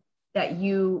tool that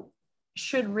you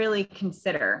should really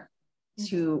consider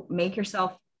to make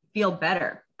yourself feel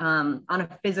better on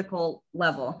a physical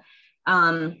level.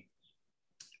 And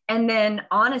then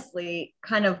honestly,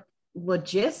 kind of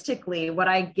logistically, what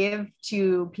I give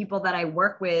to people that I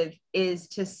work with is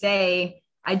to say,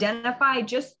 identify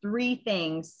just 3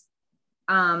 things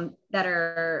that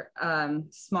are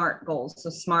SMART goals. So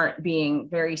SMART being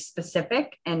very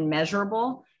specific and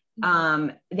measurable.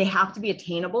 They have to be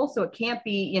attainable. So it can't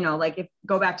be, like, if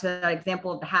go back to that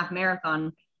example of the half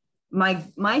marathon,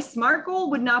 my SMART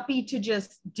goal would not be to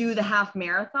just do the half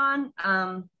marathon,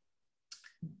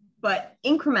 but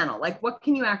incremental, like, what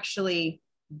can you actually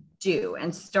do?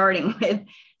 And starting with,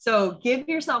 so give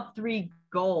yourself 3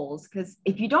 goals, because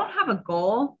if you don't have a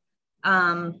goal,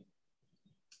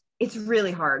 it's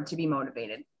really hard to be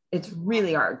motivated. It's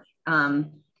really hard.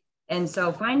 And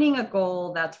so finding a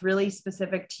goal that's really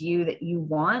specific to you that you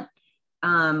want,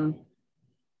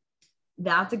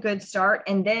 that's a good start.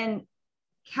 And then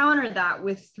counter that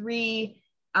with three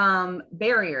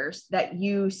barriers that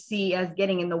you see as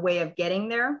getting in the way of getting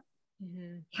there.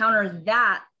 Mm-hmm. Counter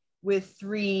that with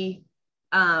three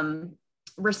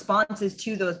responses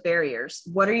to those barriers.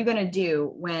 What are you going to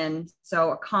do when,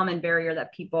 so a common barrier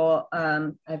that people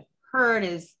I've heard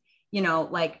is, you know,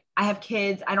 like, I have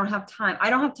kids, I don't have time. I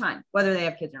don't have time, whether they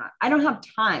have kids or not. I don't have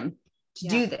time to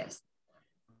do this.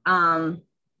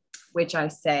 Which I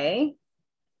say,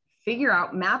 figure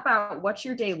out, map out what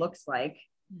your day looks like.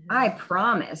 Mm-hmm. I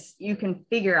promise you can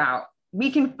figure out, we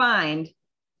can find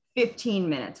 15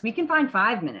 minutes. We can find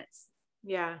 5 minutes.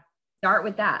 Yeah. Start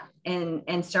with that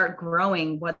and start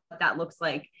growing what that looks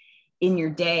like in your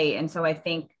day. And so I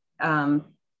think,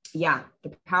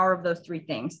 the power of those three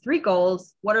things, 3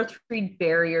 goals. What are 3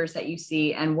 barriers that you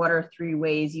see? And what are 3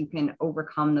 ways you can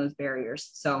overcome those barriers?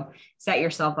 So set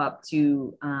yourself up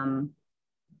to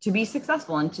be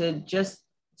successful and to just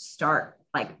start.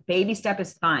 Like, baby step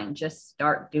is fine. Just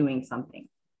start doing something.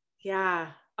 Yeah.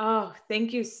 Oh,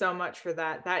 thank you so much for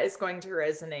that. That is going to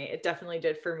resonate. It definitely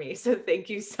did for me. So thank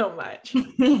you so much.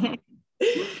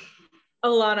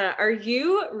 Alana, are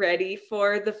you ready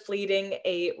for the fleeting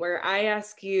 8, where I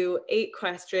ask you 8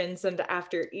 questions and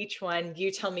after each one,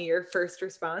 you tell me your first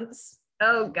response?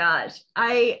 Oh gosh.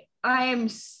 I am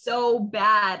so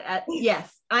bad at,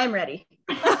 yes, I'm ready.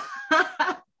 Okay.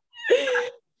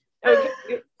 I'm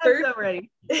so ready.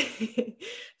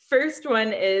 First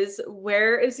one is,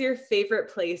 where is your favorite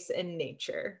place in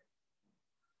nature?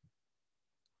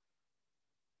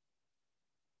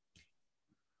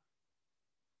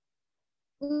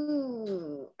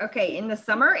 Ooh, okay. In the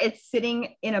summer, it's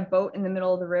sitting in a boat in the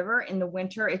middle of the river. In the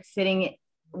winter, it's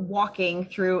walking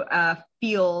through a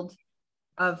field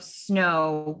of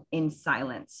snow in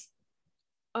silence.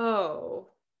 Oh,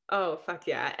 fuck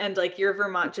yeah. And like, your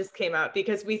Vermont just came out,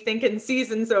 because we think in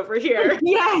seasons over here.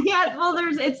 Yeah. Well,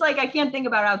 it's like, I can't think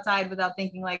about outside without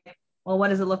thinking like, well, what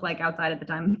does it look like outside at the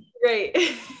time? Right.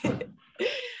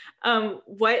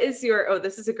 What is your,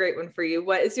 this is a great one for you.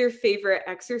 What is your favorite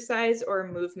exercise or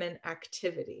movement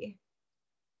activity?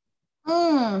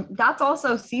 That's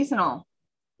also seasonal.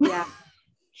 Yeah.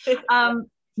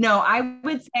 No, I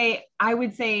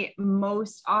would say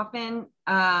most often,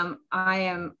 I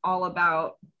am all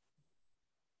about,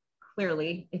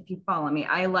 clearly, if you follow me,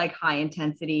 I like high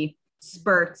intensity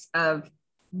spurts of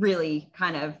really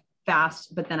kind of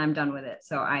fast, but then I'm done with it.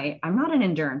 So I'm not an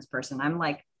endurance person. I'm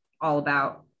like all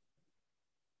about,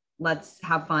 let's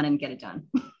have fun and get it done.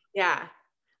 Yeah,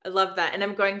 I love that. And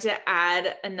I'm going to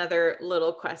add another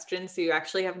little question. So you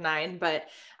actually have 9, but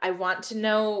I want to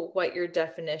know what your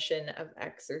definition of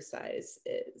exercise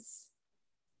is.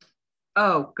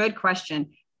 Oh, good question.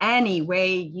 Any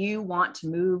way you want to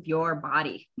move your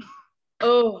body.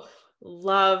 Oh,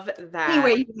 love that. Any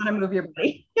way you want to move your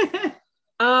body.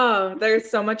 Oh,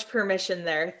 there's so much permission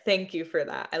there. Thank you for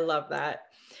that. I love that.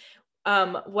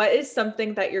 What is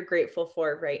something that you're grateful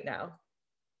for right now?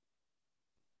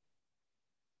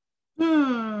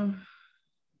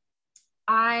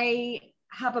 I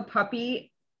have a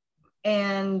puppy,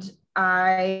 and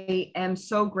I am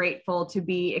so grateful to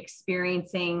be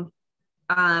experiencing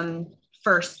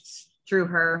firsts through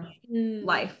her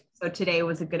life. So today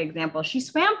was a good example. She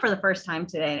swam for the first time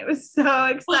today, and it was so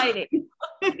exciting.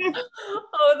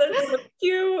 Oh, that's so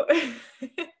cute.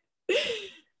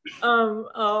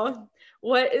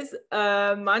 What is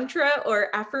a mantra or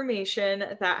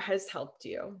affirmation that has helped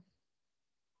you?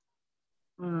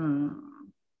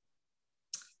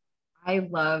 I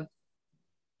love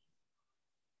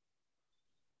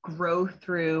grow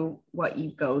through what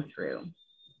you go through.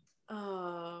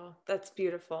 Oh, that's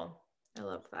beautiful. I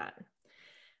love that.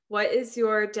 What is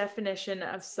your definition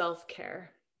of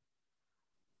self-care?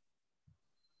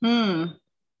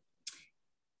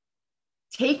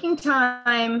 Taking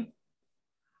time,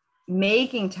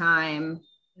 making time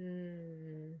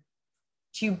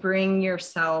to bring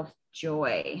yourself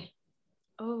joy.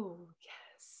 Oh,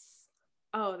 yes.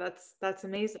 Oh, that's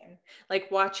amazing. Like,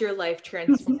 watch your life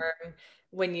transform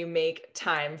when you make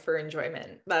time for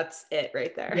enjoyment. That's it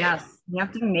right there. Yes, you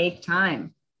have to make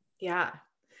time. Yeah.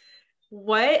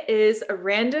 What is a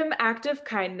random act of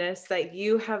kindness that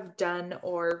you have done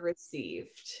or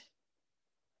received?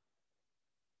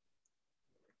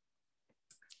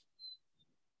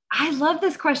 I love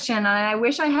this question, and I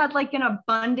wish I had like an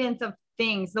abundance of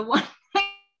things. The one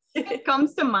that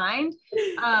comes to mind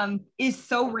is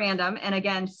so random, and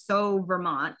again, so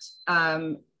Vermont,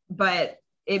 but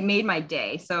it made my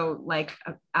day. So like,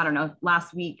 I don't know,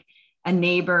 last week, a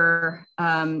neighbor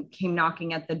came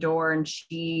knocking at the door, and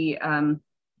she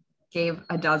gave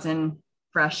a dozen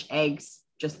fresh eggs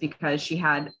just because she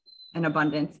had an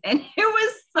abundance. And it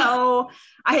was so,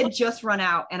 I had just run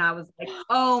out and I was like,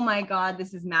 oh my God,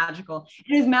 this is magical.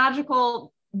 It is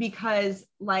magical because,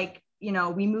 like, you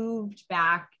know, we moved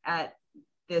back at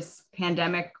this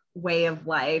pandemic way of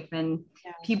life, and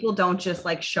people don't just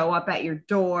like show up at your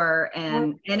door.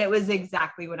 And it was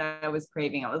exactly what I was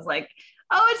craving. I was like,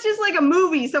 oh, it's just like a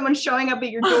movie, someone showing up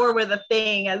at your door with a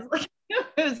thing. As like, it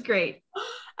was great.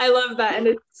 I love that. And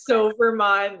it's so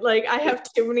Vermont. Like, I have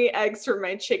too many eggs for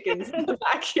my chickens in the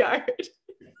backyard.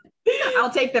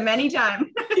 I'll take them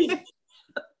anytime.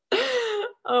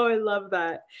 Oh, I love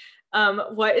that.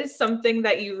 What is something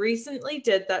that you recently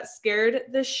did that scared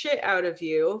the shit out of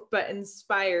you, but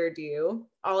inspired you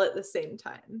all at the same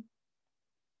time?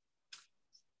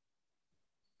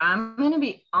 I'm going to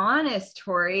be honest,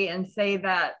 Tori, and say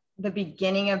that the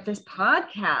beginning of this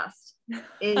podcast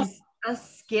is a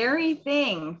scary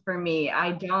thing for me.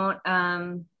 I don't,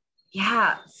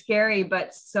 scary,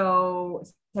 but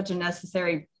such a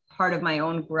necessary part of my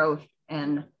own growth.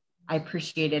 And I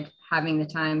appreciated having the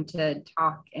time to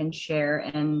talk and share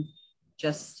and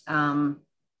just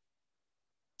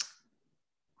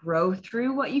grow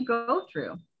through what you go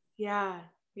through. Yeah.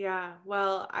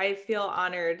 Well, I feel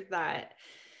honored that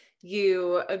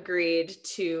you agreed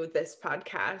to this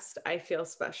podcast. I feel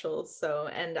special. So,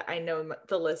 and I know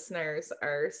the listeners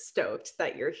are stoked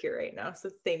that you're here right now. So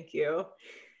thank you.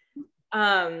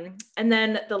 And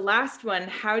then the last one,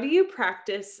 how do you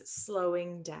practice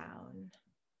slowing down?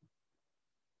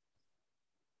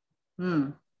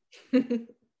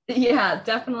 Yeah,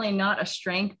 definitely not a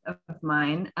strength of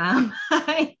mine.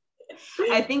 I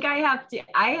think I have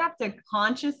to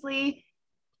consciously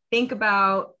think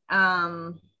about,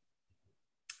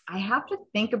 I have to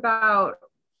think about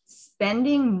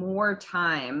spending more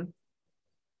time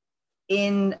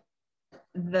in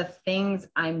the things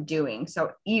I'm doing.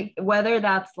 So whether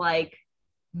that's like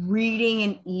reading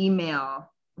an email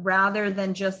rather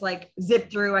than just like zip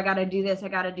through, I got to do this,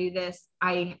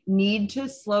 I need to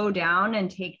slow down and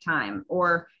take time.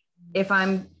 Or if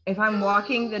I'm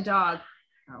walking the dog,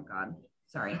 oh God,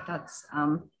 sorry, that's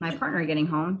my partner getting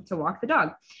home to walk the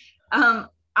dog.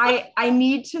 I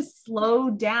need to slow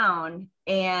down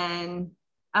and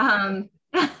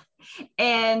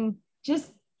and just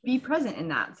be present in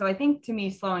that. So I think to me,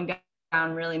 slowing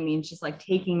down really means just like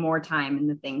taking more time in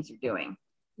the things you're doing.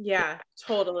 Yeah,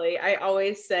 totally. I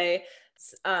always say,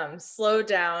 slow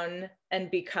down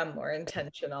and become more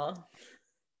intentional.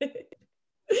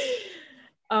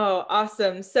 Oh,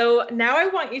 awesome. So now I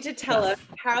want you to tell us,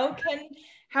 how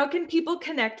can people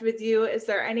connect with you? Is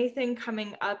there anything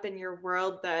coming up in your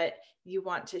world that you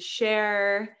want to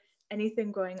share?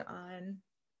 Anything going on?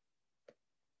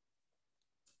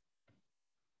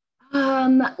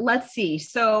 Let's see.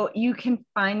 So you can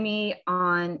find me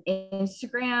on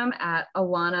Instagram at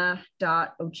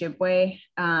alana.ojibwe.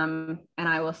 And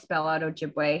I will spell out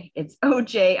Ojibwe. It's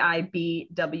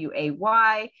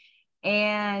Ojibway.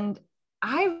 And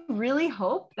I really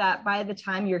hope that by the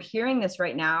time you're hearing this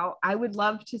right now, I would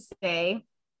love to say,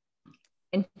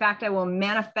 in fact, I will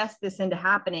manifest this into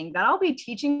happening, that I'll be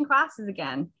teaching classes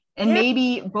again, and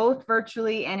maybe both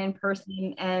virtually and in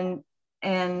person.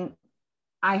 And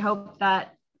I hope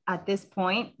that at this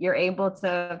point you're able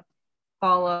to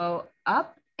follow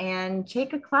up and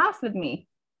take a class with me.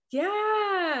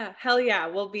 Yeah, hell yeah,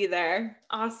 we'll be there.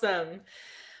 Awesome.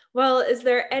 Well, is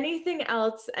there anything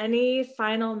else, any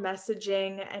final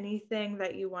messaging, anything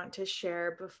that you want to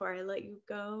share before I let you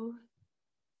go?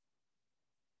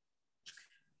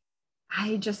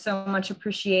 I just so much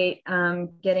appreciate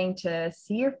getting to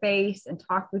see your face and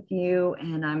talk with you.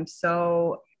 And I'm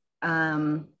so,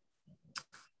 I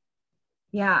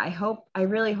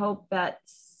really hope that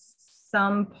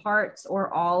some parts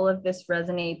or all of this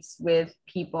resonates with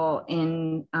people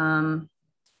in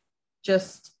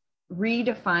just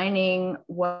redefining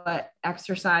what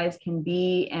exercise can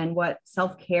be and what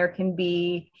self-care can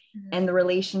be, and the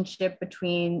relationship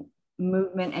between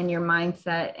movement and your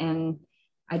mindset. And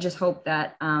I just hope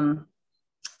that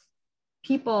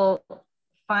people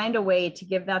find a way to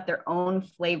give that their own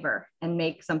flavor and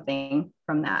make something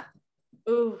from that.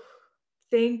 Ooh,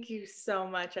 thank you so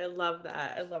much. I love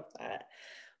that.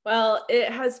 Well,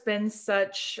 it has been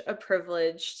such a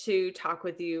privilege to talk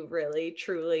with you, really,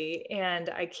 truly. And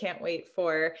I can't wait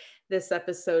for this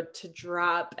episode to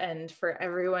drop and for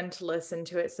everyone to listen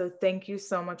to it. So thank you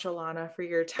so much, Alana, for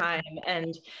your time.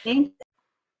 And Thanks.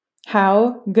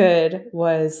 how good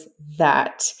was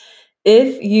that?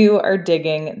 If you are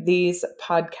digging these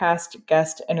podcast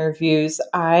guest interviews,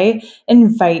 I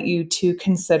invite you to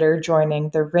consider joining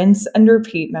the Rinse and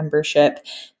Repeat membership,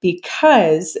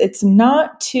 because it's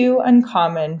not too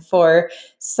uncommon for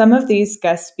some of these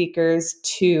guest speakers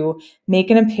to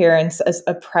make an appearance as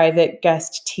a private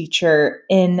guest teacher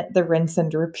in the Rinse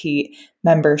and Repeat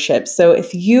membership. So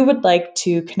if you would like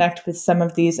to connect with some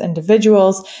of these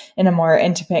individuals in a more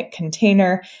intimate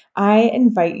container, I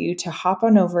invite you to hop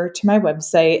on over to my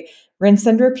website,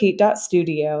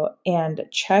 rinseandrepeat.studio, and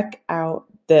check out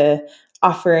the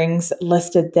offerings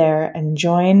listed there and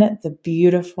join the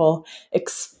beautiful,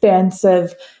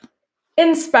 expansive,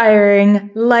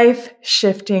 inspiring,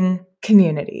 life-shifting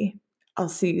community. I'll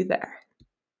see you there.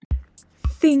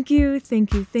 Thank you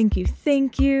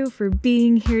for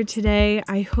being here today.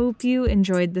 I hope you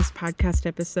enjoyed this podcast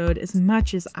episode as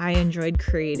much as I enjoyed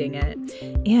creating it.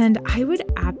 And I would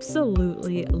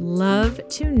absolutely love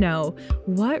to know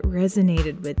what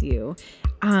resonated with you.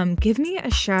 Give me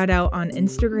a shout out on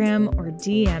Instagram or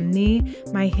DM me.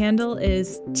 My handle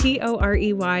is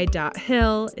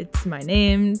torey.hill. It's my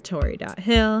name,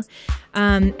 tori.hill.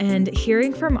 And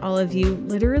hearing from all of you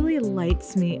literally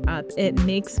lights me up. It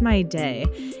makes my day.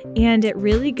 And it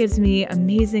really gives me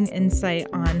amazing insight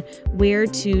on where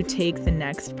to take the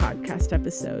next podcast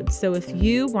episode. So if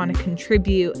you want to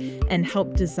contribute and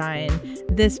help design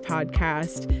this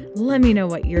podcast, let me know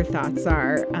what your thoughts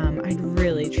are. I'd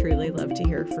really, truly love to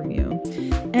hear from you.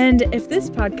 And if this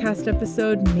podcast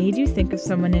episode made you think of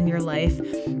someone in your life,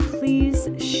 please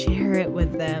share it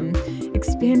with them.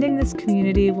 Expanding this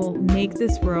community will make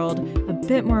this world a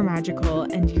bit more magical,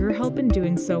 and your help in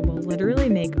doing so will literally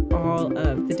make all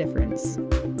of the difference.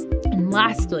 And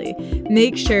lastly,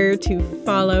 make sure to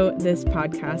follow this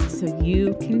podcast so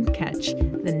you can catch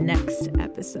the next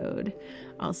episode.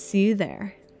 I'll see you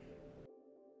there.